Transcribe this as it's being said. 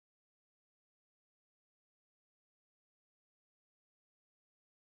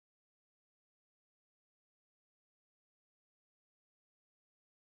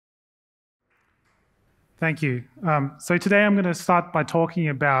Thank you. So today I'm going to start by talking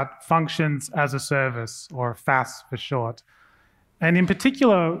about functions as a service, or FaaS for short. And in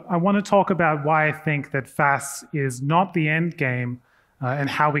particular, I want to talk about why I think that FaaS is not the end game and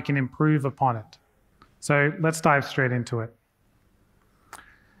how we can improve upon it. So let's dive straight into it.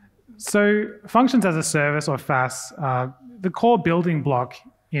 So functions as a service, or FaaS, the core building block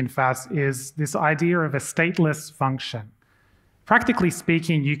in FaaS is this idea of a stateless function. Practically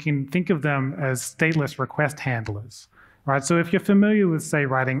speaking, you can think of them as stateless request handlers, right? So if you're familiar with, say,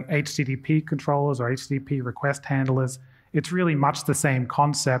 writing HTTP controllers or HTTP request handlers, it's really much the same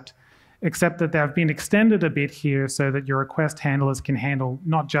concept, except that they've been extended a bit here so that your request handlers can handle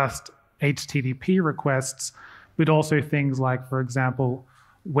not just HTTP requests, but also things like, for example,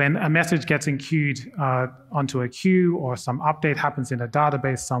 when a message gets enqueued onto a queue, or some update happens in a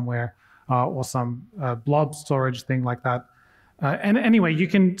database somewhere, or some blob storage thing like that. And anyway, you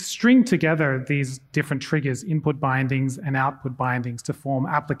can string together these different triggers, input bindings and output bindings, to form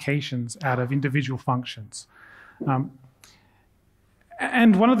applications out of individual functions.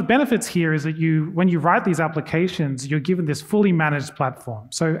 And one of the benefits here is that when you write these applications, you're given this fully managed platform.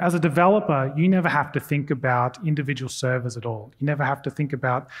 So as a developer, you never have to think about individual servers at all. You never have to think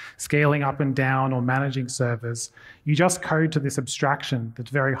about scaling up and down or managing servers. You just code to this abstraction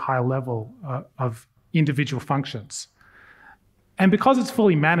that's very high level of individual functions. And because it's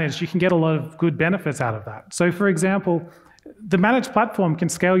fully managed, you can get a lot of good benefits out of that. So for example, the managed platform can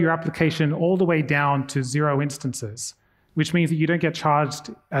scale your application all the way down to 0 instances, which means that you don't get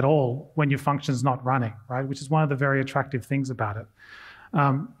charged at all when your function's not running, right? Which is one of the very attractive things about it.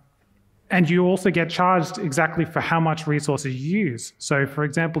 And you also get charged exactly for how much resources you use. So for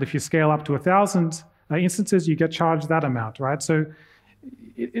example, if you scale up to 1,000 instances, you get charged that amount, right? So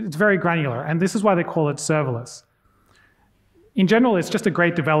it's very granular, and this is why they call it serverless. In general, it's just a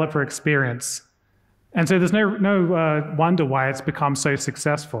great developer experience. And so there's no wonder why it's become so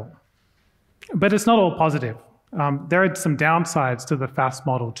successful. But it's not all positive. There are some downsides to the FaaS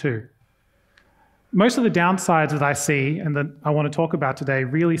model too. Most of the downsides that I see and that I want to talk about today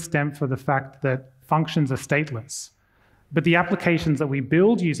really stem from the fact that functions are stateless. But the applications that we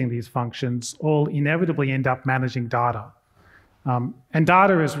build using these functions all inevitably end up managing data. And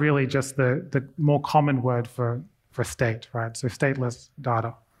data is really just the more common word for state, right? So stateless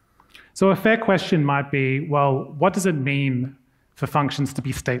data. So a fair question might be, well, what does it mean for functions to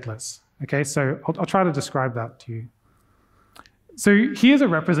be stateless? Okay, so I'll try to describe that to you. So here's a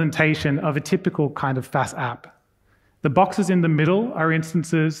representation of a typical kind of FaaS app. The boxes in the middle are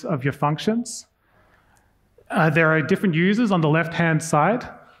instances of your functions. There are different users on the left-hand side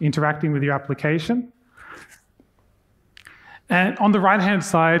interacting with your application. And on the right-hand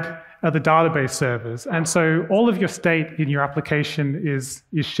side are the database servers. And so all of your state in your application is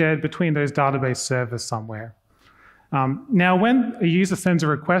shared between those database servers somewhere. Now, when a user sends a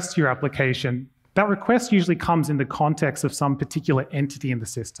request to your application, that request usually comes in the context of some particular entity in the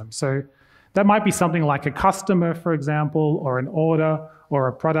system. So that might be something like a customer, for example, or an order, or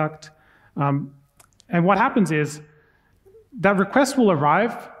a product. And what happens is that request will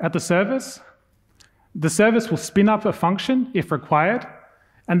arrive at the service. The service will spin up a function if required.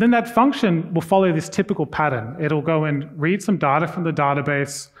 And then that function will follow this typical pattern. It'll go and read some data from the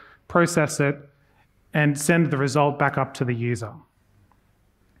database, process it, and send the result back up to the user.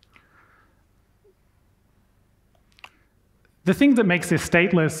 The thing that makes this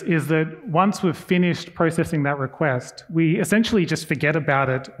stateless is that once we've finished processing that request, we essentially just forget about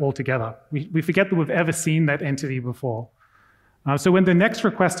it altogether. We forget that we've ever seen that entity before. So when the next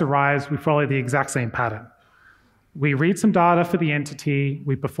request arrives, we follow the exact same pattern. We read some data for the entity,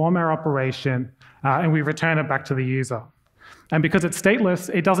 we perform our operation, and we return it back to the user. And because it's stateless,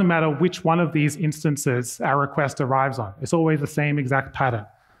 it doesn't matter which one of these instances our request arrives on. It's always the same exact pattern.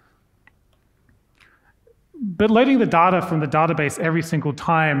 But loading the data from the database every single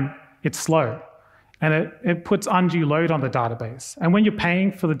time, it's slow. And it puts undue load on the database. And when you're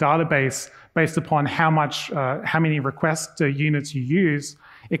paying for the database based upon how many request units you use,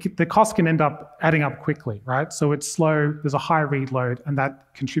 the cost can end up adding up quickly, right? So it's slow, there's a high read load, and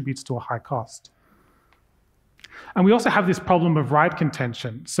that contributes to a high cost. And we also have this problem of write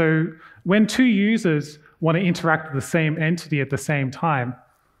contention. So when two users want to interact with the same entity at the same time,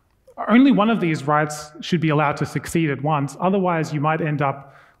 only one of these writes should be allowed to succeed at once. Otherwise, you might end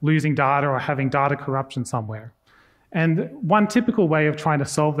up losing data or having data corruption somewhere. And one typical way of trying to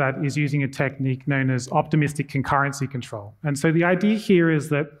solve that is using a technique known as optimistic concurrency control. And so the idea here is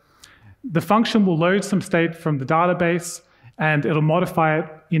that the function will load some state from the database, and it'll modify it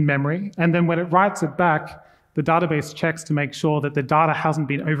in memory. And then when it writes it back, the database checks to make sure that the data hasn't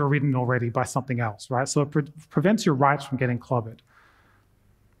been overridden already by something else, right? So it prevents your writes from getting clobbered.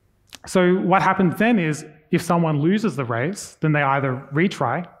 So what happens then is, if someone loses the race, then they either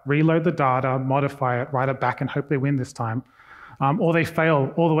retry, reload the data, modify it, write it back and hope they win this time, or they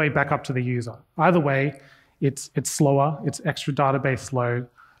fail all the way back up to the user. Either way, it's slower, it's extra database load,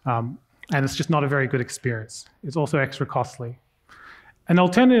 and it's just not a very good experience. It's also extra costly. An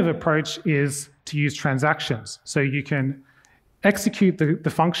alternative approach is to use transactions. So you can execute the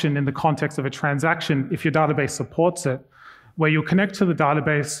function in the context of a transaction if your database supports it, where you'll connect to the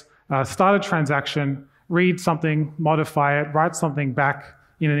database, start a transaction, read something, modify it, write something back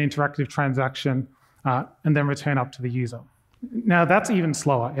in an interactive transaction, and then return up to the user. Now, that's even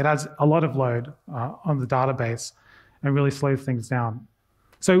slower. It adds a lot of load on the database and really slows things down.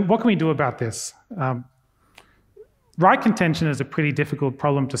 So what can we do about this? Write contention is a pretty difficult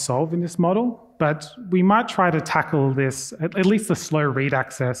problem to solve in this model, but we might try to tackle this, at least the slow read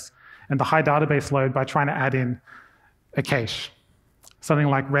access and the high database load, by trying to add in a cache, something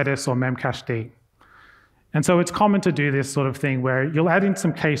like Redis or memcached. And so it's common to do this sort of thing where you'll add in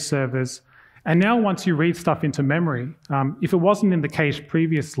some cache servers, and now once you read stuff into memory, if it wasn't in the cache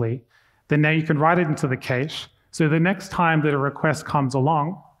previously, then now you can write it into the cache. So the next time that a request comes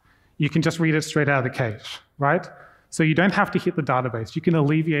along, you can just read it straight out of the cache, right? So you don't have to hit the database. You can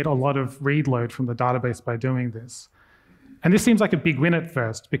alleviate a lot of read load from the database by doing this. And this seems like a big win at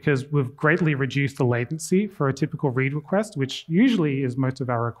first, because we've greatly reduced the latency for a typical read request, which usually is most of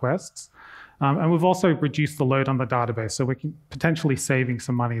our requests. And we've also reduced the load on the database, so we're potentially saving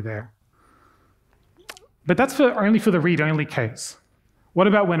some money there. But that's only for the read-only case. What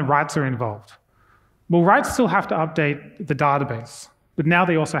about when writes are involved? Well, writes still have to update the database, but now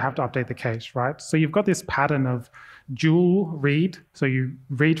they also have to update the cache, right? So you've got this pattern of dual read, so you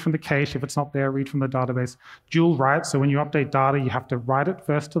read from the cache, if it's not there, read from the database. Dual write, so when you update data, you have to write it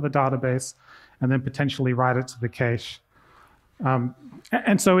first to the database and then potentially write it to the cache.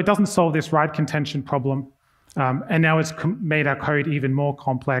 And so it doesn't solve this write contention problem, and now it's made our code even more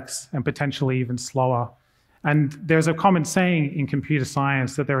complex and potentially even slower. And there's a common saying in computer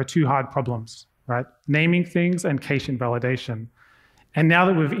science that there are two hard problems, right? Naming things and cache invalidation. And now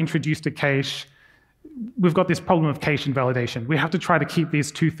that we've introduced a cache, we've got this problem of cache invalidation. We have to try to keep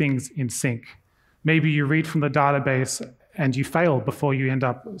these two things in sync. Maybe you read from the database and you fail before you end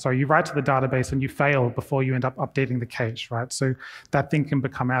up, sorry, you write to the database and you fail before you end up updating the cache, right? So that thing can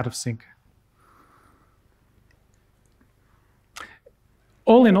become out of sync.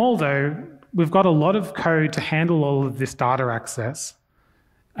 All in all, though, we've got a lot of code to handle all of this data access,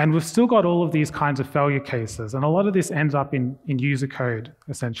 and we've still got all of these kinds of failure cases, and a lot of this ends up in user code,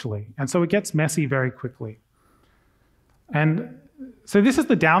 essentially. And so it gets messy very quickly. And so this is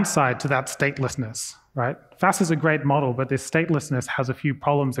the downside to that statelessness, right? FaaS is a great model, but this statelessness has a few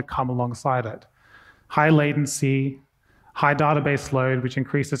problems that come alongside it. High latency, high database load, which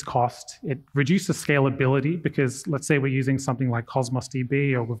increases cost. It reduces scalability because, let's say we're using something like Cosmos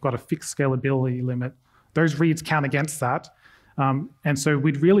DB, or we've got a fixed scalability limit. Those reads count against that. And so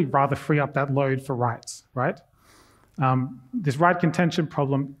we'd really rather free up that load for writes, right? This write contention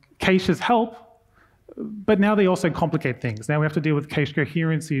problem, caches help, but now they also complicate things. Now we have to deal with cache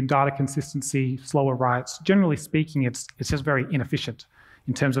coherency and data consistency, slower writes. Generally speaking, it's just very inefficient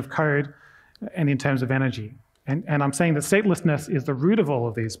in terms of code and in terms of energy. And I'm saying that statelessness is the root of all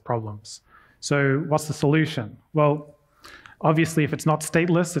of these problems. So what's the solution? Well, obviously, if it's not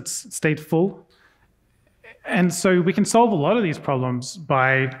stateless, it's stateful. And so we can solve a lot of these problems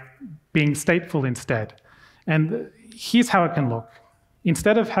by being stateful instead. And here's how it can look.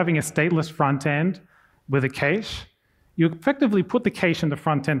 Instead of having a stateless front end with a cache, you effectively put the cache and the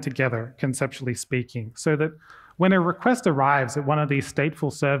front end together, conceptually speaking, so that when a request arrives at one of these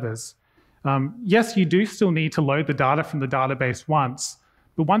stateful servers, yes, you do still need to load the data from the database once,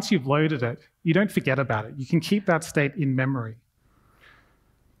 but once you've loaded it, you don't forget about it. You can keep that state in memory.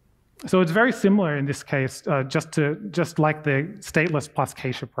 So it's very similar in this case, just like the stateless plus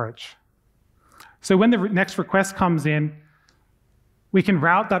cache approach. So when the next request comes in, we can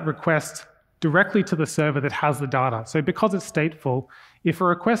route that request directly to the server that has the data. So because it's stateful, if a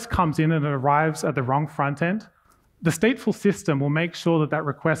request comes in and it arrives at the wrong front end, the stateful system will make sure that that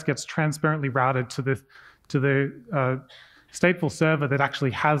request gets transparently routed to the stateful server that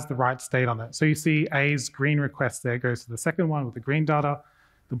actually has the right state on it. So you see A's green request there goes to the second one with the green data.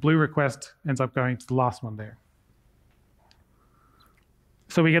 The blue request ends up going to the last one there.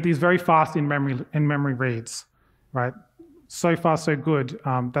 So we get these very fast in-memory reads, right? So far, so good.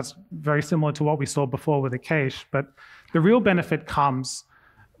 That's very similar to what we saw before with the cache, but the real benefit comes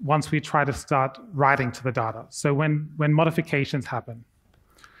once we try to start writing to the data. So when modifications happen.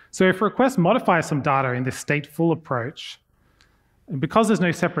 So if a request modifies some data in this stateful approach, and because there's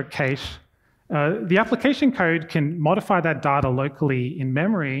no separate cache, the application code can modify that data locally in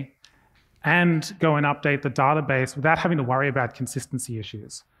memory and go and update the database without having to worry about consistency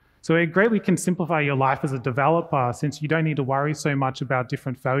issues. So it greatly can simplify your life as a developer, since you don't need to worry so much about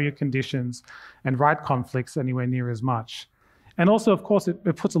different failure conditions and write conflicts anywhere near as much. And also, of course,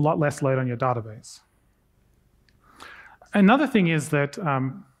 it puts a lot less load on your database. Another thing is that,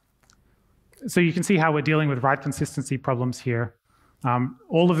 so you can see how we're dealing with write consistency problems here.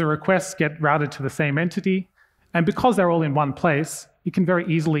 All of the requests get routed to the same entity, and because they're all in one place, you can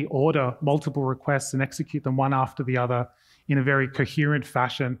very easily order multiple requests and execute them one after the other in a very coherent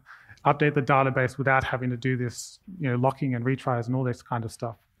fashion, update the database without having to do this, locking and retries and all this kind of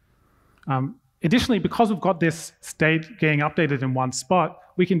stuff. Additionally, because we've got this state getting updated in one spot,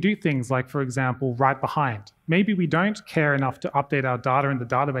 we can do things like, for example, write behind. Maybe we don't care enough to update our data in the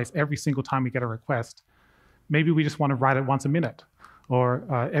database every single time we get a request. Maybe we just want to write it once a minute, or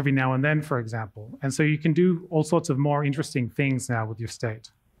every now and then, for example. And so you can do all sorts of more interesting things now with your state.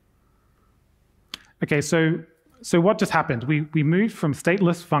 Okay, so what just happened? We moved from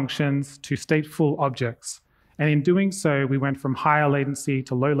stateless functions to stateful objects. And in doing so, we went from higher latency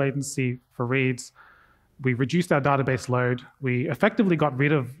to low latency for reads. We reduced our database load. We effectively got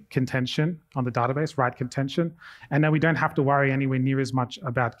rid of contention on the database, write contention. And now we don't have to worry anywhere near as much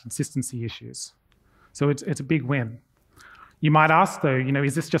about consistency issues. So it's a big win. You might ask, though,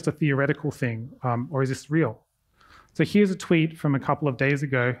 is this just a theoretical thing, or is this real? So here's a tweet from a couple of days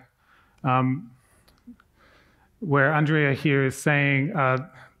ago where Andrea here is saying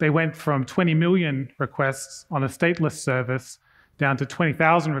they went from 20 million requests on a stateless service down to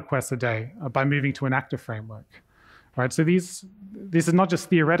 20,000 requests a day by moving to an active framework. Right? So this is not just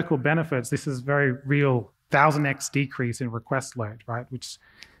theoretical benefits, this is very real 1000x decrease in request load, right? Which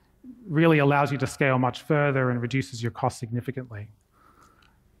really allows you to scale much further and reduces your cost significantly.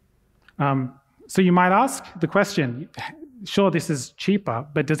 So you might ask the question, sure, this is cheaper,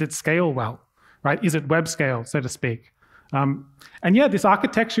 but does it scale well, right? Is it web scale, so to speak? And yeah, this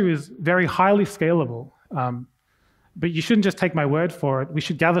architecture is very highly scalable, but you shouldn't just take my word for it. We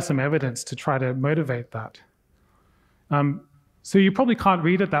should gather some evidence to try to motivate that. So you probably can't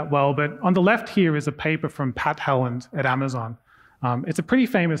read it that well, but on the left here is a paper from Pat Helland at Amazon. It's a pretty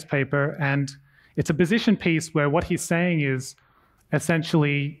famous paper, and it's a position piece where what he's saying is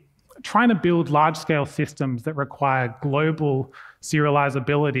essentially trying to build large-scale systems that require global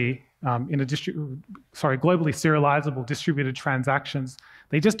serializability globally serializable distributed transactions.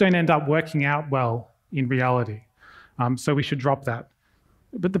 They just don't end up working out well in reality. So we should drop that.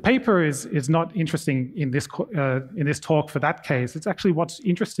 But the paper is not interesting in this talk for that case. It's actually what's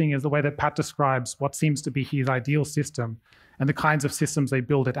interesting is the way that Pat describes what seems to be his ideal system and the kinds of systems they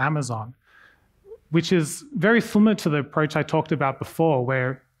build at Amazon, which is very similar to the approach I talked about before,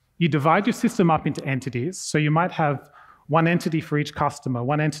 where you divide your system up into entities. So you might have one entity for each customer,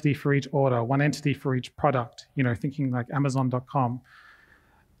 one entity for each order, one entity for each product, thinking like Amazon.com.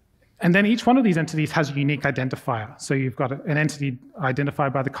 And then each one of these entities has a unique identifier. So you've got an entity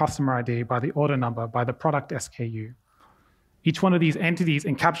identified by the customer ID, by the order number, by the product SKU. Each one of these entities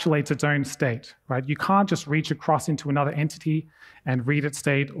encapsulates its own state, right? You can't just reach across into another entity and read its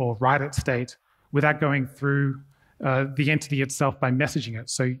state or write its state without going through the entity itself by messaging it.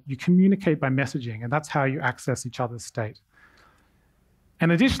 So you communicate by messaging, and that's how you access each other's state.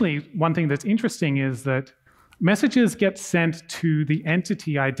 And additionally, one thing that's interesting is that messages get sent to the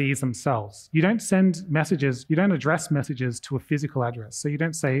entity IDs themselves. You don't send messages, you don't address messages to a physical address. So you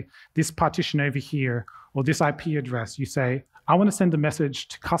don't say this partition over here or this IP address. You say, I want to send a message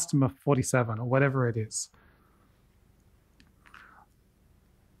to customer 47 or whatever it is.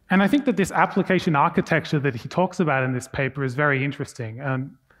 And I think that this application architecture that he talks about in this paper is very interesting.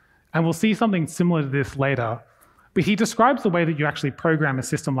 And we'll see something similar to this later. But he describes the way that you actually program a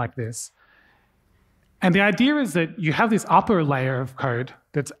system like this. And the idea is that you have this upper layer of code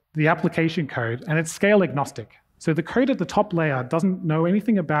that's the application code, and it's scale agnostic. So the code at the top layer doesn't know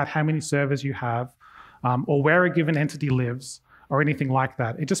anything about how many servers you have or where a given entity lives or anything like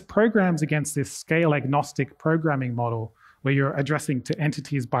that. It just programs against this scale agnostic programming model where you're addressing to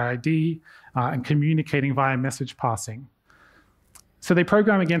entities by ID and communicating via message passing. So they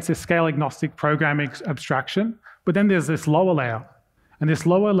program against this scale agnostic programming abstraction, but then there's this lower layer. And this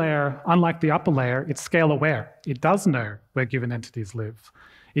lower layer, unlike the upper layer, it's scale aware. It does know where given entities live.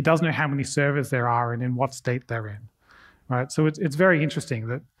 It does know how many servers there are and in what state they're in. Right? So it's very interesting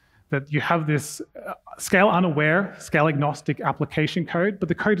that that you have this scale-unaware, scale-agnostic application code, but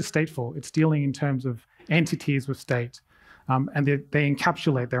the code is stateful. It's dealing in terms of entities with state, and they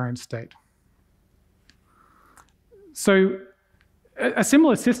encapsulate their own state. So a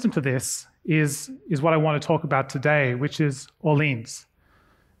similar system to this is what I want to talk about today, which is Orleans.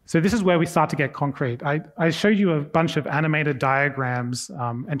 So this is where we start to get concrete. I showed you a bunch of animated diagrams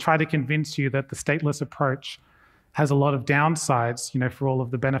and tried to convince you that the stateless approach has a lot of downsides, for all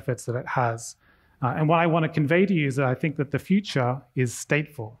of the benefits that it has. And what I want to convey to you is that I think that the future is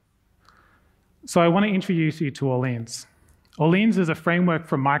stateful. So I want to introduce you to Orleans. Orleans is a framework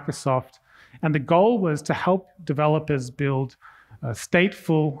from Microsoft, and the goal was to help developers build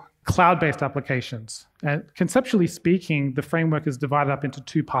stateful, cloud-based applications. And conceptually speaking, the framework is divided up into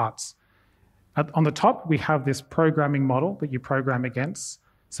two parts. On the top, we have this programming model that you program against.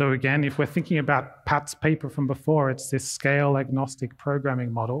 So again, if we're thinking about Pat's paper from before, it's this scale-agnostic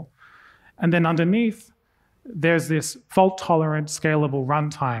programming model. And then underneath, there's this fault-tolerant, scalable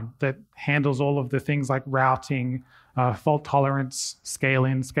runtime that handles all of the things like routing, fault tolerance, scale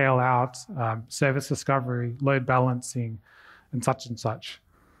in, scale out, service discovery, load balancing, and such.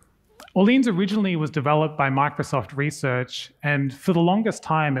 Orleans originally was developed by Microsoft Research, and for the longest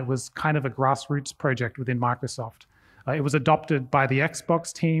time, it was kind of a grassroots project within Microsoft. It was adopted by the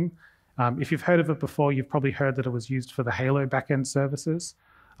Xbox team. If you've heard of it before, you've probably heard that it was used for the Halo backend services.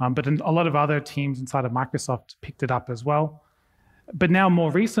 But a lot of other teams inside of Microsoft picked it up as well. But now,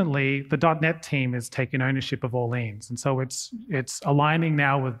 more recently, the .NET team has taken ownership of Orleans. And so it's aligning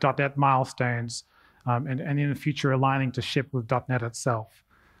now with .NET milestones, and in the future, aligning to ship with .NET itself.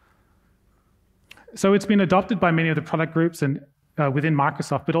 So it's been adopted by many of the product groups and within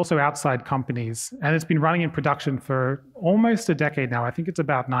Microsoft, but also outside companies. And it's been running in production for almost a decade now. I think it's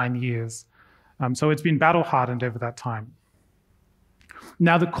about 9 years. So it's been battle-hardened over that time.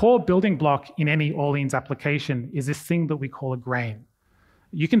 Now, the core building block in any Orleans application is this thing that we call a grain.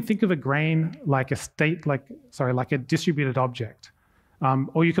 You can think of a grain like a distributed object.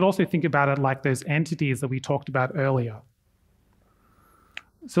 Or you could also think about it like those entities that we talked about earlier.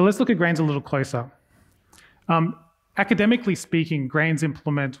 So let's look at grains a little closer. Academically speaking, grains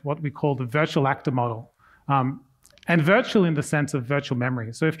implement what we call the virtual actor model. And virtual in the sense of virtual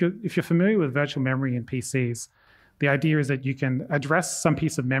memory. So if you're familiar with virtual memory in PCs, the idea is that you can address some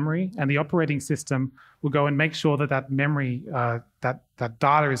piece of memory, and the operating system will go and make sure that that memory, that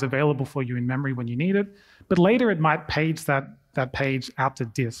data is available for you in memory when you need it. But later it might page that page out to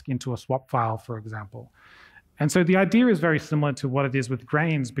disk into a swap file, for example. And so the idea is very similar to what it is with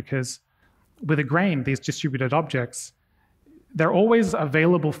grains, because with a grain, these distributed objects, they're always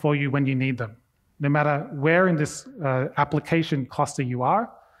available for you when you need them. No matter where in this application cluster you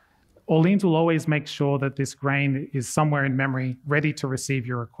are, Orleans will always make sure that this grain is somewhere in memory, ready to receive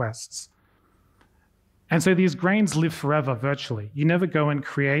your requests. And so these grains live forever virtually. You never go and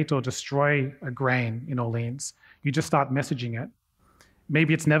create or destroy a grain in Orleans. You just start messaging it.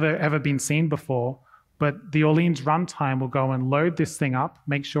 Maybe it's never ever been seen before, but the Orleans runtime will go and load this thing up,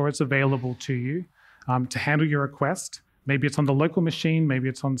 make sure it's available to you to handle your request. Maybe it's on the local machine, maybe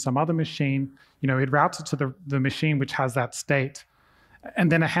it's on some other machine. It routes it to the machine which has that state.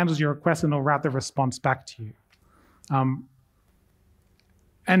 And then it handles your request and it'll route the response back to you.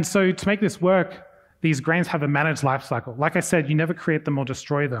 And so to make this work, these grains have a managed lifecycle. Like I said, you never create them or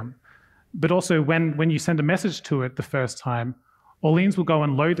destroy them. But also when you send a message to it the first time, Orleans will go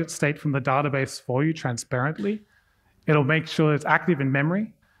and load its state from the database for you transparently. It'll make sure it's active in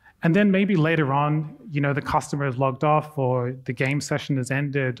memory. And then maybe later on, the customer is logged off or the game session has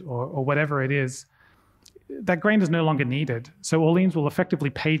ended or whatever it is, that grain is no longer needed. So Orleans will effectively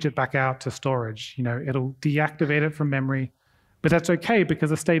page it back out to storage. It'll deactivate it from memory, but that's okay because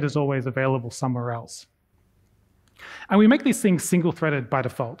the state is always available somewhere else. And we make these things single-threaded by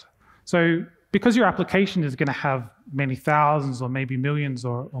default. So because your application is going to have many thousands or maybe millions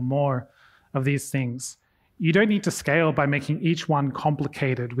or more of these things, you don't need to scale by making each one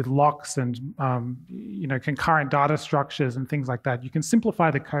complicated with locks and concurrent data structures and things like that. You can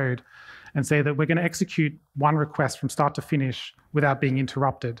simplify the code and say that we're going to execute one request from start to finish without being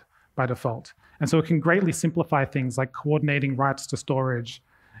interrupted by default. And so it can greatly simplify things like coordinating writes to storage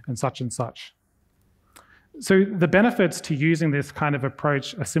and such. So the benefits to using this kind of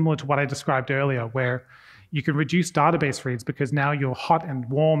approach are similar to what I described earlier, where you can reduce database reads because now your hot and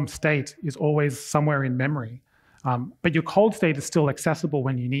warm state is always somewhere in memory. But your cold state is still accessible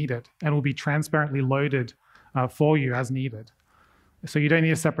when you need it and will be transparently loaded for you as needed. So you don't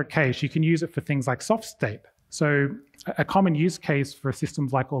need a separate cache. You can use it for things like soft state. So a common use case for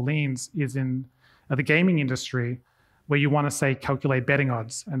systems like Orleans is in the gaming industry. where you want to, say, calculate betting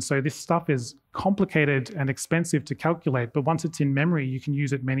odds. And so this stuff is complicated and expensive to calculate, but once it's in memory, you can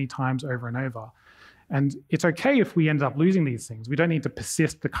use it many times over and over. And it's okay if we end up losing these things. We don't need to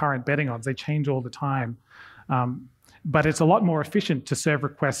persist the current betting odds. They change all the time. But it's a lot more efficient to serve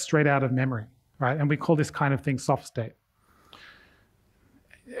requests straight out of memory, right? And we call this kind of thing soft state.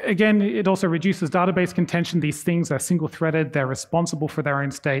 Again, it also reduces database contention. These things are single-threaded. They're responsible for their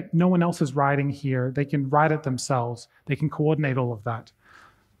own state. No one else is writing here. They can write it themselves. They can coordinate all of that.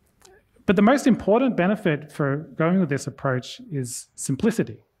 But the most important benefit for going with this approach is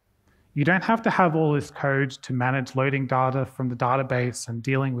simplicity. You don't have to have all this code to manage loading data from the database and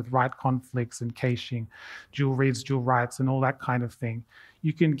dealing with write conflicts and caching, dual reads, dual writes, and all that kind of thing.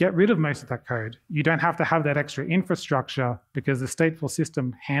 You can get rid of most of that code. You don't have to have that extra infrastructure because the stateful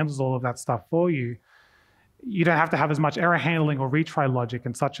system handles all of that stuff for you. You don't have to have as much error handling or retry logic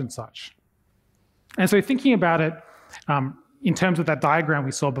and such and such. And so thinking about it in terms of that diagram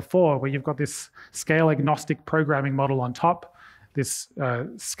we saw before, where you've got this scale-agnostic programming model on top, this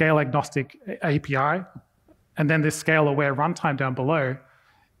scale-agnostic API, and then this scale-aware runtime down below,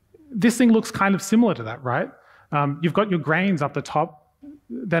 this thing looks kind of similar to that, right? You've got your grains up the top.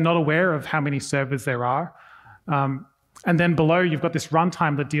 They're not aware of how many servers there are. And then below, you've got this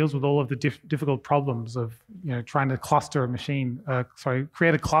runtime that deals with all of the difficult problems of trying to cluster a machine,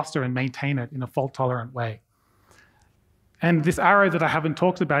 create a cluster and maintain it in a fault-tolerant way. And this arrow that I haven't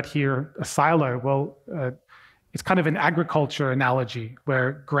talked about here, a silo, well, it's kind of an agriculture analogy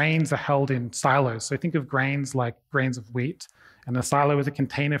where grains are held in silos. So think of grains like grains of wheat, and a silo is a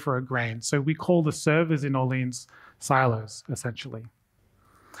container for a grain. So we call the servers in Orleans silos, essentially.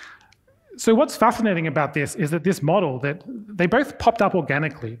 So what's fascinating about this is that this model, that they both popped up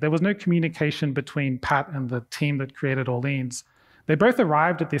organically. There was no communication between Pat and the team that created Orleans. They both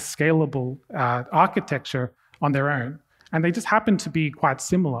arrived at this scalable architecture on their own, and they just happen to be quite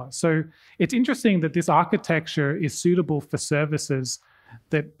similar. So it's interesting that this architecture is suitable for services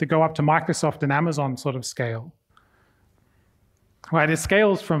that go up to Microsoft and Amazon sort of scale. Right, it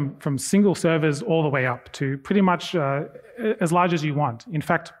scales from single servers all the way up to pretty much as large as you want. In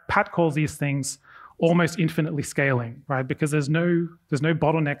fact, Pat calls these things almost infinitely scaling, right? Because there's no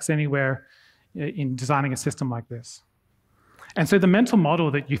bottlenecks anywhere in designing a system like this. And so the mental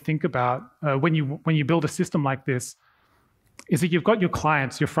model that you think about when you build a system like this is that you've got your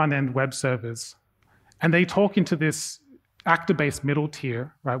clients, your front-end web servers, and they talk into this actor-based middle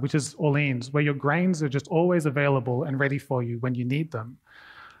tier, right, which is Orleans, where your grains are just always available and ready for you when you need them.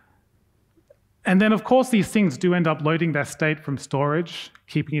 And then, of course, these things do end up loading their state from storage,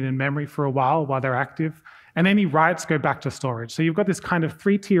 keeping it in memory for a while they're active, and any writes go back to storage. So you've got this kind of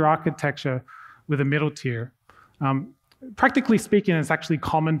three-tier architecture with a middle tier. Practically speaking, it's actually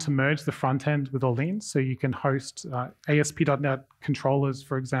common to merge the front end with Orleans, so you can host ASP.NET controllers,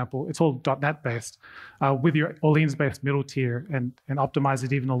 for example. It's all .NET based with your Orleans-based middle tier and optimize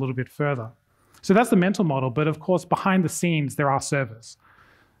it even a little bit further. So that's the mental model, but of course, behind the scenes, there are servers,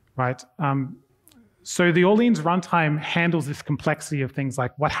 right? So the Orleans runtime handles this complexity of things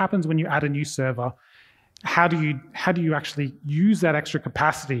like what happens when you add a new server. How do you actually use that extra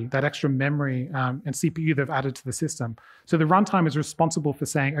capacity, that extra memory and CPU they've added to the system? So the runtime is responsible for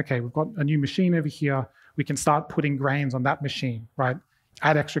saying, okay, we've got a new machine over here. We can start putting grains on that machine, right?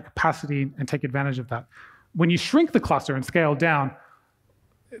 Add extra capacity and take advantage of that. When you shrink the cluster and scale down,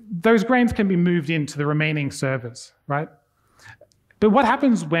 those grains can be moved into the remaining servers, right? But what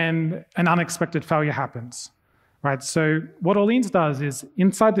happens when an unexpected failure happens, right? So what Orleans does is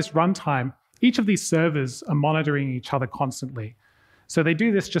inside this runtime, each of these servers are monitoring each other constantly. So they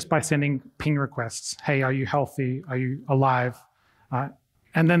do this just by sending ping requests. Hey, are you healthy? Are you alive?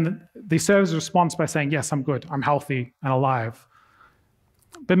 And then the server's response by saying, yes, I'm good. I'm healthy and alive.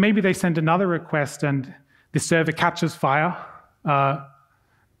 But maybe they send another request and the server catches fire.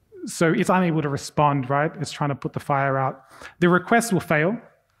 So it's unable to respond, right? It's trying to put the fire out. The request will fail.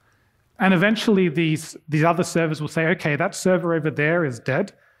 And eventually these other servers will say, okay, that server over there is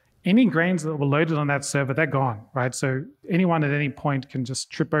dead. Any grains that were loaded on that server, they're gone, right? So anyone at any point can just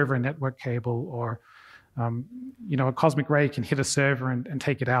trip over a network cable or a cosmic ray can hit a server and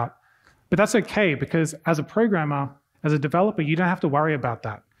take it out. But that's okay because as a programmer, as a developer, you don't have to worry about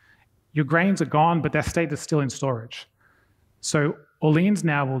that. Your grains are gone, but their state is still in storage. So Orleans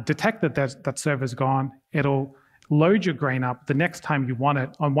now will detect that that server's gone. It'll load your grain up the next time you want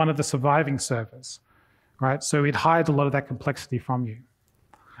it on one of the surviving servers, right? So it hides a lot of that complexity from you.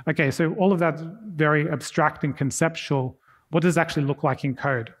 Okay, so all of that's very abstract and conceptual. What does it actually look like in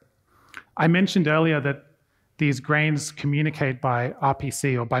code? I mentioned earlier that these grains communicate by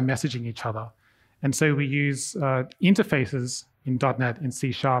RPC or by messaging each other. And so we use interfaces in .NET, in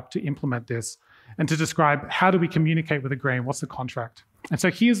C# to implement this and to describe how do we communicate with a grain, what's the contract. And so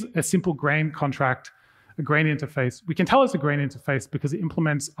here's a simple grain contract, a grain interface. We can tell it's a grain interface because it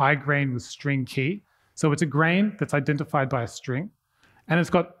implements iGrain with string key. So it's a grain that's identified by a string, and it's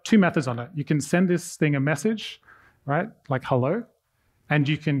got two methods on it. You can send this thing a message, right, like hello, and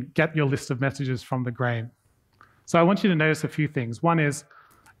you can get your list of messages from the grain. So I want you to notice a few things. One is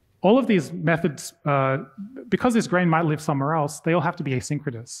all of these methods, because this grain might live somewhere else, they all have to be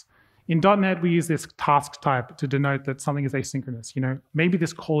asynchronous. In .NET, we use this task type to denote that something is asynchronous. You know, maybe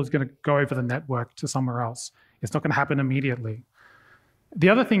this call is going to go over the network to somewhere else. It's not going to happen immediately. The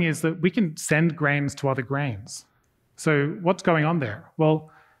other thing is that we can send grains to other grains. So what's going on there?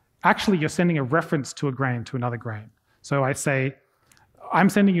 Well, actually, you're sending a reference to a grain to another grain. So I say, I'm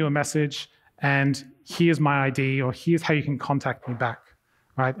sending you a message, and here's my ID, or here's how you can contact me back,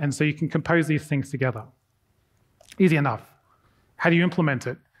 right? And so you can compose these things together. Easy enough. How do you implement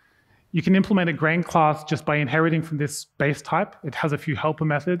it? You can implement a grain class just by inheriting from this base type. It has a few helper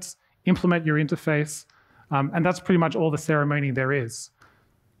methods. Implement your interface, and that's pretty much all the ceremony there is.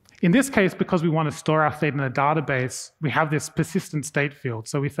 In this case, because we want to store our state in a database, we have this persistent state field.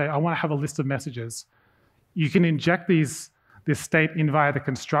 So we say, I want to have a list of messages. You can inject this state in via the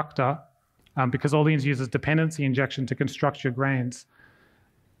constructor, because Orleans uses dependency injection to construct your grains.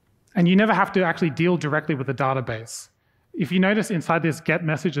 And you never have to actually deal directly with the database. If you notice inside this get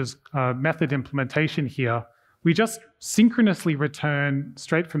messages method implementation here, we just synchronously return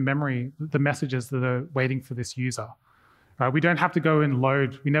straight from memory the messages that are waiting for this user. We don't have to go and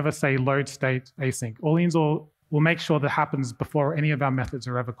load. We never say load state async. Orleans will make sure that happens before any of our methods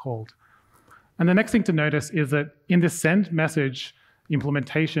are ever called. And the next thing to notice is that in this send message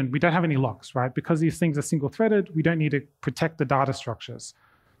implementation, we don't have any locks, right? Because these things are single-threaded, we don't need to protect the data structures.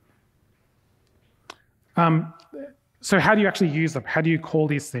 So how do you actually use them? How do you call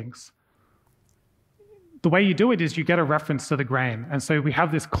these things? The way you do it is you get a reference to the grain. And so we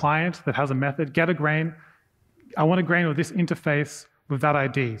have this client that has a method, get a grain. I want a grain with this interface with that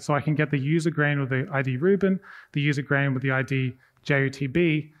ID. So I can get the user grain with the ID Reuben, the user grain with the ID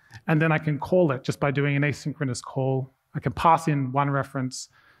JOTB, and then I can call it just by doing an asynchronous call. I can pass in one reference,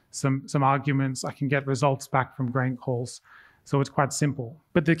 some arguments. I can get results back from grain calls. So it's quite simple.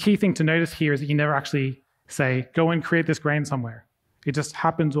 But the key thing to notice here is that you never actually say, go and create this grain somewhere. It just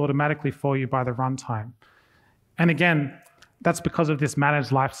happens automatically for you by the runtime. And again, that's because of this managed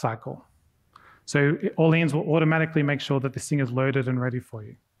lifecycle. So Orleans will automatically make sure that this thing is loaded and ready for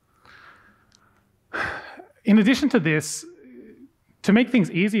you. In addition to this, to make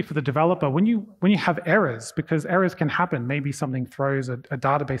things easy for the developer, when you have errors, because errors can happen, maybe something throws a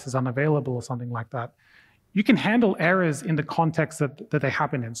database is unavailable or something like that, you can handle errors in the context that they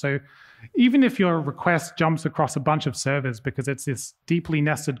happen in. So even if your request jumps across a bunch of servers because it's this deeply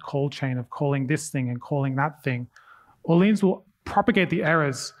nested call chain of calling this thing and calling that thing, Orleans will propagate the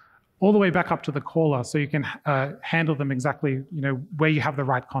errors all the way back up to the caller so you can handle them exactly, where you have the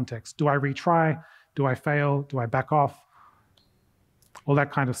right context. Do I retry? Do I fail? Do I back off? All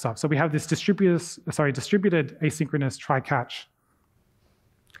that kind of stuff. So we have this distributed asynchronous try-catch.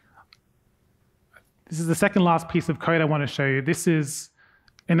 This is the second last piece of code I want to show you. This is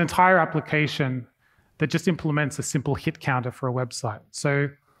an entire application that just implements a simple hit counter for a website. So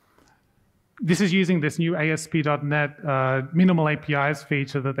this is using this new ASP.NET minimal APIs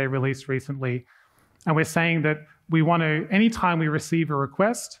feature that they released recently. And we're saying that we want to, anytime we receive a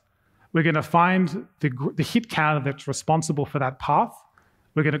request, we're going to find the hit counter that's responsible for that path.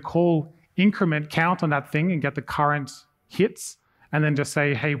 We're going to call increment count on that thing and get the current hits, and then just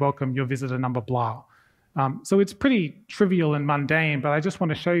say, hey, welcome, your visitor number blah. So it's pretty trivial and mundane, but I just want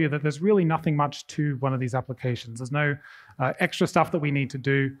to show you that there's really nothing much to one of these applications. There's no extra stuff that we need to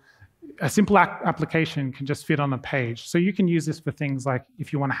do. A simple application can just fit on a page. So you can use this for things like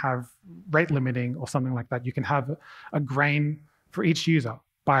if you want to have rate limiting or something like that. You can have a grain for each user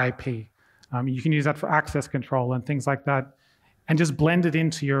by IP. You can use that for access control and things like that, and just blend it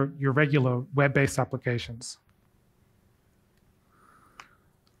into your regular web-based applications.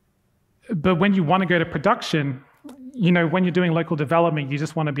 But when you want to go to production, when you're doing local development, you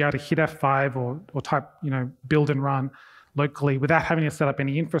just want to be able to hit F5 or type, build and run locally without having to set up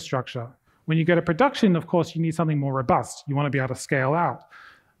any infrastructure. When you go to production, of course, you need something more robust. You want to be able to scale out.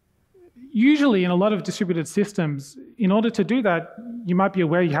 Usually, in a lot of distributed systems, in order to do that, you might be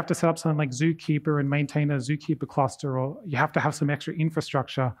aware you have to set up something like Zookeeper and maintain a Zookeeper cluster, or you have to have some extra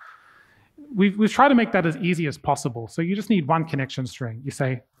infrastructure. We've tried to make that as easy as possible. So you just need one connection string. You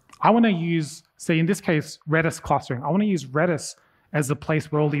say, I want to use, say in this case, Redis clustering. I want to use Redis as the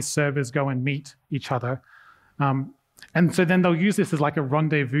place where all these servers go and meet each other. And so then they'll use this as like a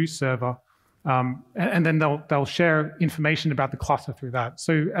rendezvous server. And then they'll share information about the cluster through that.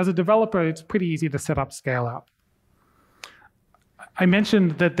 So as a developer, it's pretty easy to set up scale out. I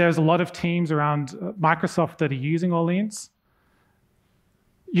mentioned that there's a lot of teams around Microsoft that are using Orleans.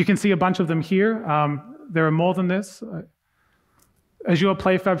 You can see a bunch of them here. There are more than this. Azure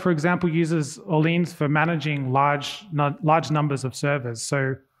PlayFab, for example, uses Orleans for managing large numbers of servers.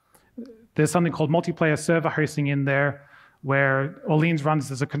 So there's something called multiplayer server hosting in there, where Orleans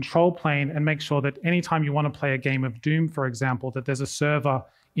runs as a control plane and makes sure that anytime you want to play a game of Doom, for example, that there's a server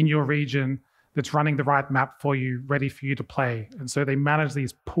in your region that's running the right map for you, ready for you to play. And so they manage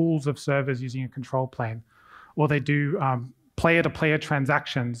these pools of servers using a control plane. Or they do player-to-player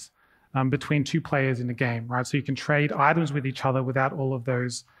transactions between two players in a game, right? So you can trade items with each other without all of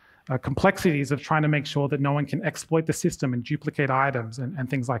those complexities of trying to make sure that no one can exploit the system and duplicate items and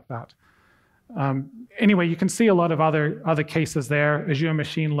things like that. Anyway, you can see a lot of other cases there. Azure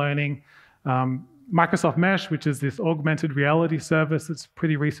Machine Learning, Microsoft Mesh, which is this augmented reality service that's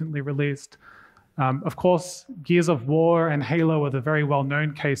pretty recently released. Of course, Gears of War and Halo are the very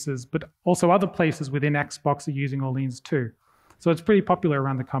well-known cases, but also other places within Xbox are using Orleans too. So it's pretty popular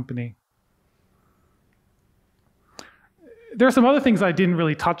around the company. There are some other things I didn't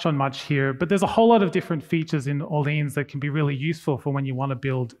really touch on much here, but there's a whole lot of different features in Orleans that can be really useful for when you want to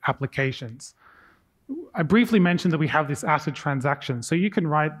build applications. I briefly mentioned that we have this ACID transaction. So you can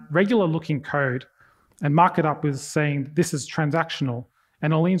write regular looking code and mark it up with saying this is transactional.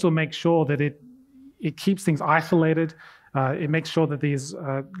 And Orleans will make sure that it keeps things isolated. It makes sure that these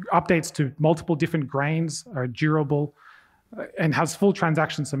updates to multiple different grains are durable and has full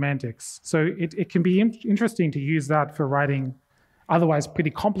transaction semantics. So it can be interesting to use that for writing otherwise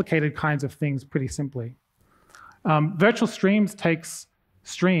pretty complicated kinds of things pretty simply. Virtual streams takes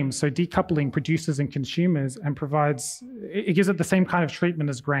streams, so decoupling producers and consumers, and it gives it the same kind of treatment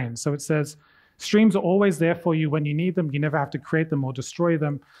as grains. So it says streams are always there for you when you need them. You never have to create them or destroy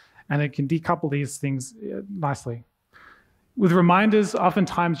them, and it can decouple these things nicely. With reminders,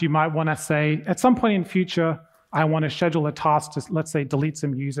 oftentimes you might want to say, at some point in future, I want to schedule a task to, let's say, delete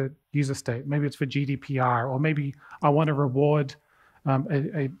some user state. Maybe it's for GDPR, or maybe I want to reward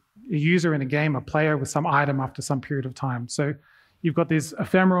a user in a game, a player, with some item after some period of time. So you've got these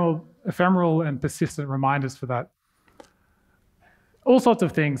ephemeral and persistent reminders for that. All sorts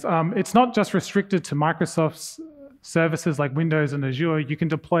of things. It's not just restricted to Microsoft's services like Windows and Azure. You can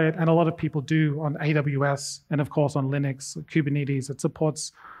deploy it, and a lot of people do, on AWS, and of course on Linux, Kubernetes. It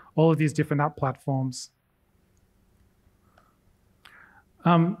supports all of these different app platforms.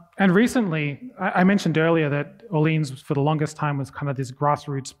 And recently, I mentioned earlier that Orleans, for the longest time, was kind of this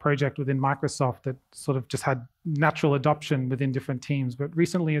grassroots project within Microsoft that sort of just had natural adoption within different teams. But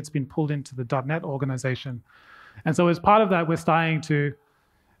recently, it's been pulled into the .NET organization. And so as part of that, we're starting to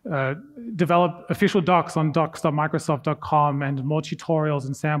develop official docs on docs.microsoft.com and more tutorials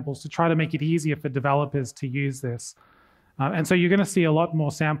and samples to try to make it easier for developers to use this. And so you're going to see a lot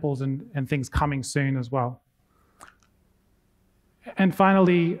more samples and things coming soon as well. And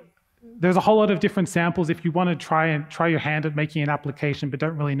finally, there's a whole lot of different samples if you want to try your hand at making an application but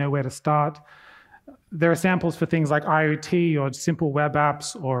don't really know where to start. There are samples for things like IoT or simple web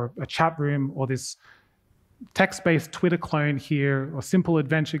apps or a chat room or this text-based Twitter clone here or simple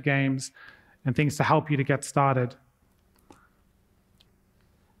adventure games and things to help you to get started.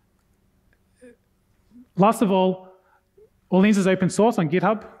 Last of all, Orleans is open source on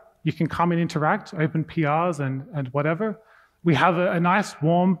GitHub. You can come and interact, open PRs and whatever. We have a nice,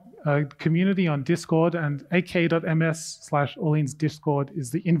 warm community on Discord, and ak.ms/Orleans Discord is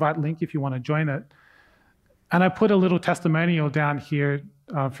the invite link if you want to join it. And I put a little testimonial down here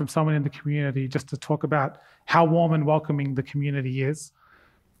from someone in the community just to talk about how warm and welcoming the community is.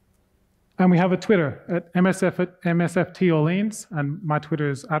 And we have a Twitter at MSFT-Orleans, and my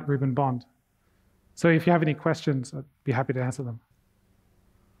Twitter is @ReubenBond. So if you have any questions, I'd be happy to answer them.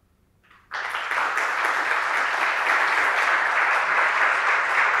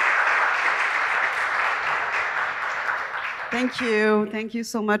 Thank you. Thank you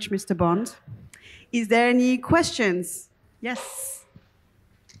so much, Mr. Bond. Is there any questions? Yes.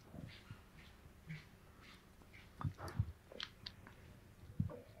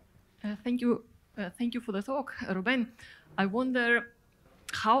 Thank you for the talk, Reuben. I wonder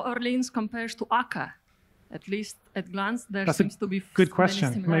how Orleans compares to Akka. At least at glance, there seems to be good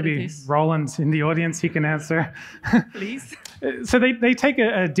question. Maybe Roland's in the audience, he can answer. Please. So they take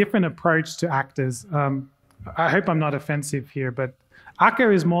a different approach to actors. I hope I'm not offensive here, but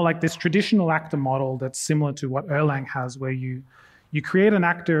Akka is more like this traditional actor model that's similar to what Erlang has, where you You create an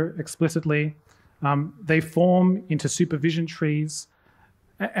actor explicitly. They form into supervision trees.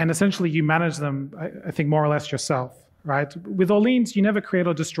 And essentially, you manage them, I think, more or less yourself, right? With Orleans, you never create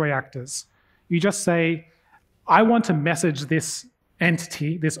or destroy actors. You just say, I want to message this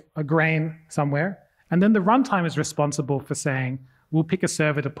entity, a grain somewhere, and then the runtime is responsible for saying, we'll pick a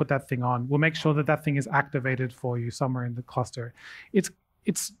server to put that thing on. We'll make sure that that thing is activated for you somewhere in the cluster. It's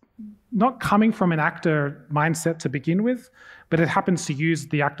not coming from an actor mindset to begin with, but it happens to use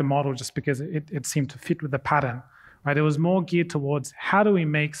the actor model just because it seemed to fit with the pattern. Right? It was more geared towards how do we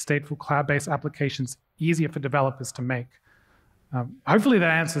make stateful cloud-based applications easier for developers to make. Hopefully that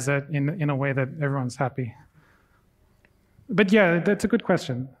answers it in a way that everyone's happy. But yeah, that's a good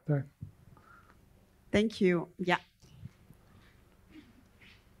question. Thank you. Yeah.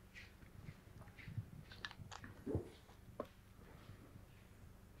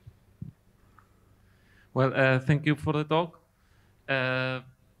 Well, thank you for the talk.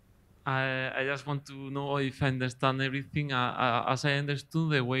 I just want to know if I understand everything. As I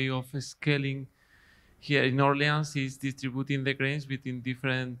understood, the way of scaling here in Orleans is distributing the grains between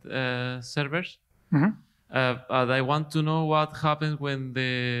different servers. Mm-hmm. But I want to know what happens when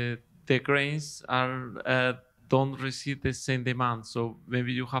the grains don't receive the same demand. So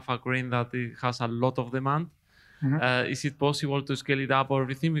maybe you have a grain that it has a lot of demand. Mm-hmm. Is it possible to scale it up or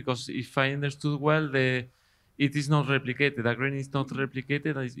everything? Because if I understood well, it is not replicated. The grain is not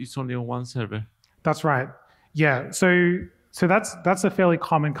replicated. It's only on one server. That's right. Yeah. So that's a fairly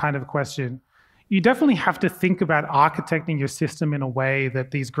common kind of question. You definitely have to think about architecting your system in a way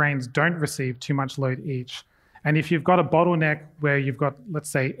that these grains don't receive too much load each. And if you've got a bottleneck where you've got, let's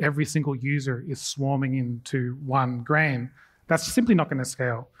say, every single user is swarming into one grain, that's simply not going to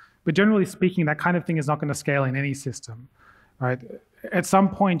scale. But generally speaking, that kind of thing is not going to scale in any system, right? At some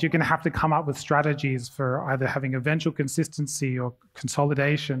point, you're going to have to come up with strategies for either having eventual consistency or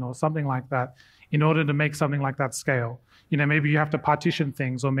consolidation or something like that in order to make something like that scale. You know, maybe you have to partition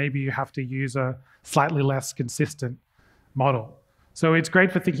things, or maybe you have to use a slightly less consistent model. So it's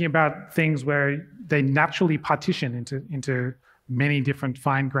great for thinking about things where they naturally partition into many different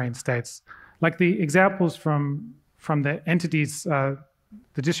fine-grained states. Like the examples from the entities, the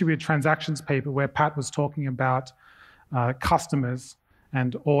distributed transactions paper where Pat was talking about customers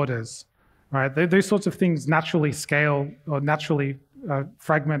and orders, right? Those sorts of things naturally scale or naturally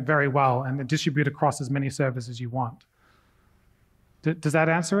fragment very well and distribute across as many servers as you want. Does that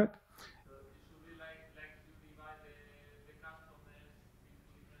answer it?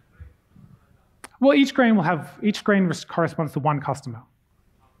 Well, each grain corresponds to one customer.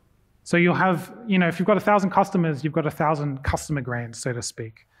 So you'll have, if you've got 1,000 customers, you've got 1,000 customer grains, so to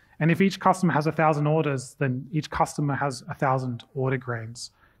speak. And if each customer has 1,000 orders, then each customer has 1,000 order grains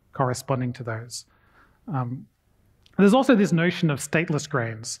corresponding to those. There's also this notion of stateless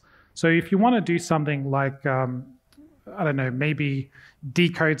grains. So if you want to do something like, I don't know, maybe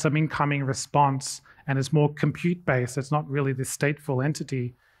decode some incoming response and it's more compute-based, it's not really this stateful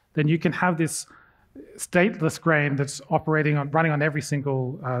entity, then you can have this stateless grain that's running on every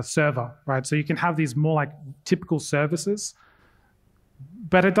single server, right? So you can have these more like typical services,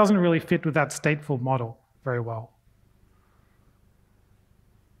 but it doesn't really fit with that stateful model very well.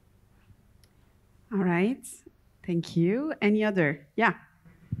 All right, thank you. Any other? Yeah.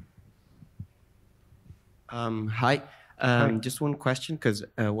 Hi. Just one question, because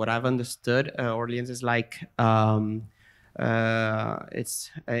what I've understood, Orleans is like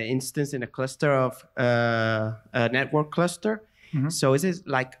it's an instance in a cluster of a network cluster. Mm-hmm. So is it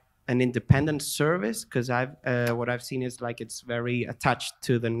like an independent service? Because what I've seen is like it's very attached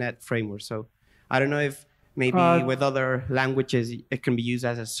to the net framework. So I don't know if maybe with other languages it can be used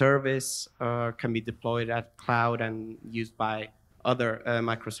as a service or can be deployed at cloud and used by other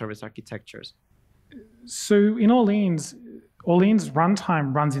microservice architectures. So in Orleans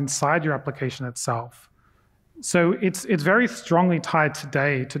runtime runs inside your application itself. So it's very strongly tied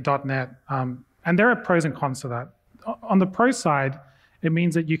today to .NET, and there are pros and cons to that. On the pro side, it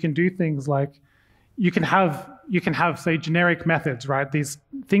means that you can do things like you can have say generic methods, right? These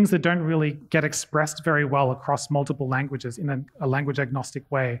things that don't really get expressed very well across multiple languages in a language agnostic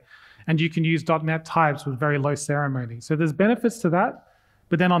way, and you can use .NET types with very low ceremony. So there's benefits to that,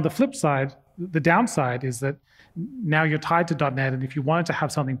 but then on the flip side, the downside is that now you're tied to .NET, and if you wanted to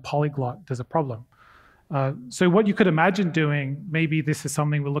have something polyglot, there's a problem. So what you could imagine doing, maybe this is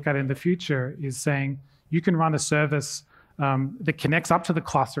something we'll look at in the future, is saying you can run a service that connects up to the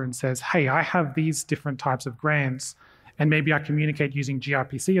cluster and says, hey, I have these different types of grains, and maybe I communicate using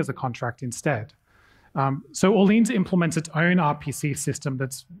gRPC as a contract instead. So Orleans implements its own RPC system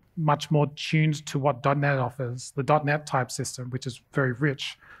that's much more tuned to what .NET offers, the .NET type system, which is very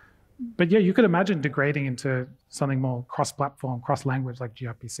rich. But yeah, you could imagine degrading into something more cross-platform, cross-language like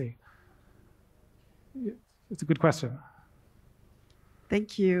gRPC. It's a good question.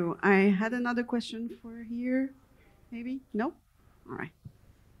 Thank you. I had another question for here, maybe? No? All right.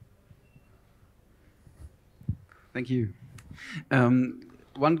 Thank you.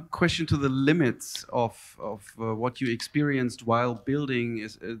 One question to the limits of what you experienced while building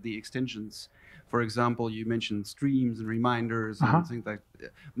is, the extensions. For example, you mentioned streams and reminders and things like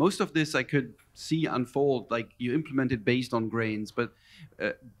that. Most of this I could see unfold, like you implemented based on grains, but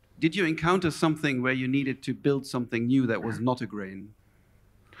did you encounter something where you needed to build something new that was not a grain?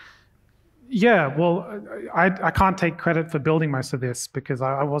 Yeah, well, I can't take credit for building most of this because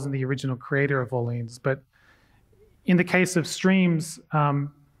I wasn't the original creator of Orleans, but in the case of streams,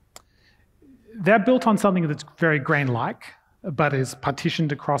 they're built on something that's very grain-like, but is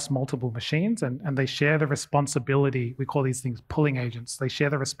partitioned across multiple machines, and they share the responsibility. We call these things pulling agents. They share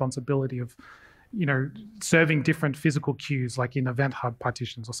the responsibility of, serving different physical queues, like in event hub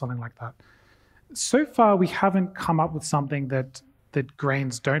partitions or something like that. So far, we haven't come up with something that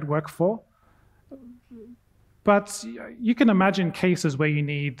grains don't work for. But you can imagine cases where you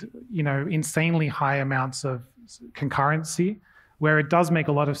need, insanely high amounts of concurrency, where it does make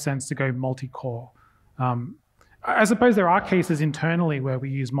a lot of sense to go multi-core. I suppose there are cases internally where we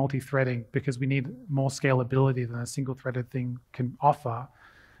use multi-threading because we need more scalability than a single-threaded thing can offer.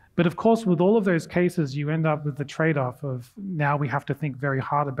 But of course, with all of those cases, you end up with the trade-off of now we have to think very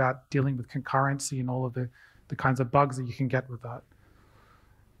hard about dealing with concurrency and all of the kinds of bugs that you can get with that.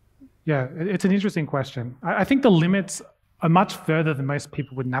 Yeah, it's an interesting question. I think the limits are much further than most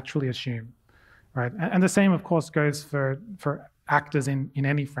people would naturally assume, right? And the same, of course, goes for actors in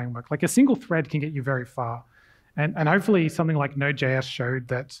any framework. Like a single thread can get you very far. And hopefully something like Node.js showed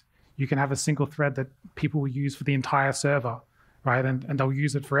that you can have a single thread that people will use for the entire server, right? And they'll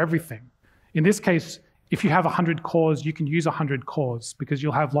use it for everything. In this case, if you have 100 cores, you can use 100 cores because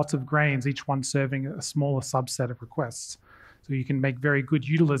you'll have lots of grains, each one serving a smaller subset of requests. So you can make very good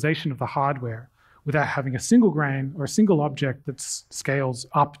utilization of the hardware without having a single grain or a single object that scales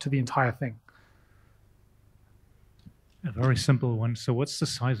up to the entire thing. A very simple one. So what's the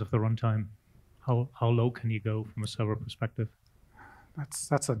size of the runtime? How low can you go from a server perspective?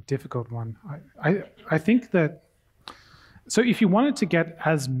 That's a difficult one. I think that, so if you wanted to get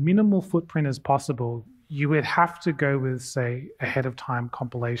as minimal footprint as possible, you would have to go with, say, ahead of time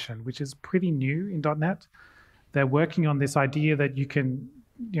compilation, which is pretty new in .NET. They're working on this idea that you can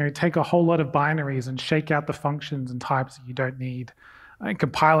take a whole lot of binaries and shake out the functions and types that you don't need and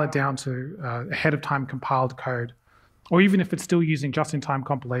compile it down to ahead of time compiled code. Or even if it's still using just-in-time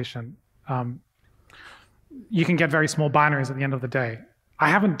compilation, you can get very small binaries at the end of the day. I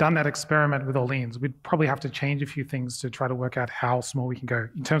haven't done that experiment with Orleans. We'd probably have to change a few things to try to work out how small we can go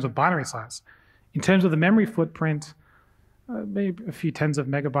in terms of binary size. In terms of the memory footprint, maybe a few tens of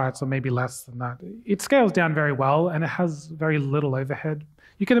megabytes or maybe less than that. It scales down very well and it has very little overhead.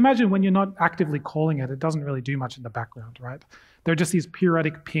 You can imagine when you're not actively calling it, it doesn't really do much in the background, right? There are just these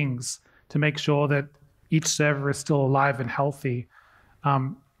periodic pings to make sure that each server is still alive and healthy.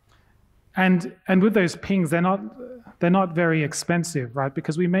 And with those pings, they're not very expensive, right?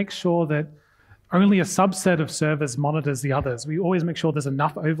 Because we make sure that only a subset of servers monitors the others. We always make sure there's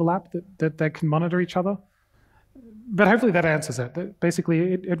enough overlap that they can monitor each other. But hopefully that answers it.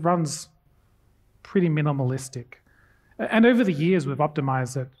 Basically, it runs pretty minimalistic. And over the years, we've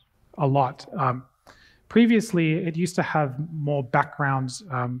optimized it a lot. Previously, it used to have more background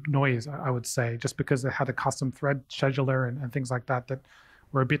noise, I would say, just because it had a custom thread scheduler and things like that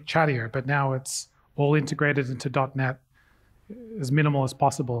were a bit chattier. But now it's all integrated into .NET as minimal as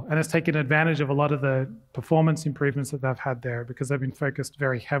possible. And it's taken advantage of a lot of the performance improvements that they've had there because they've been focused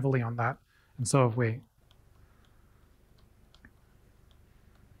very heavily on that. And so have we.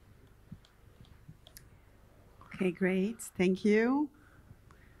 Okay, great. Thank you.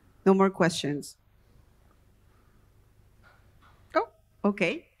 No more questions. Oh,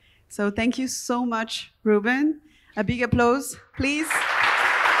 okay. So thank you so much, Reuben. A big applause, please.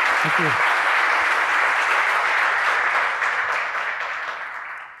 Thank you.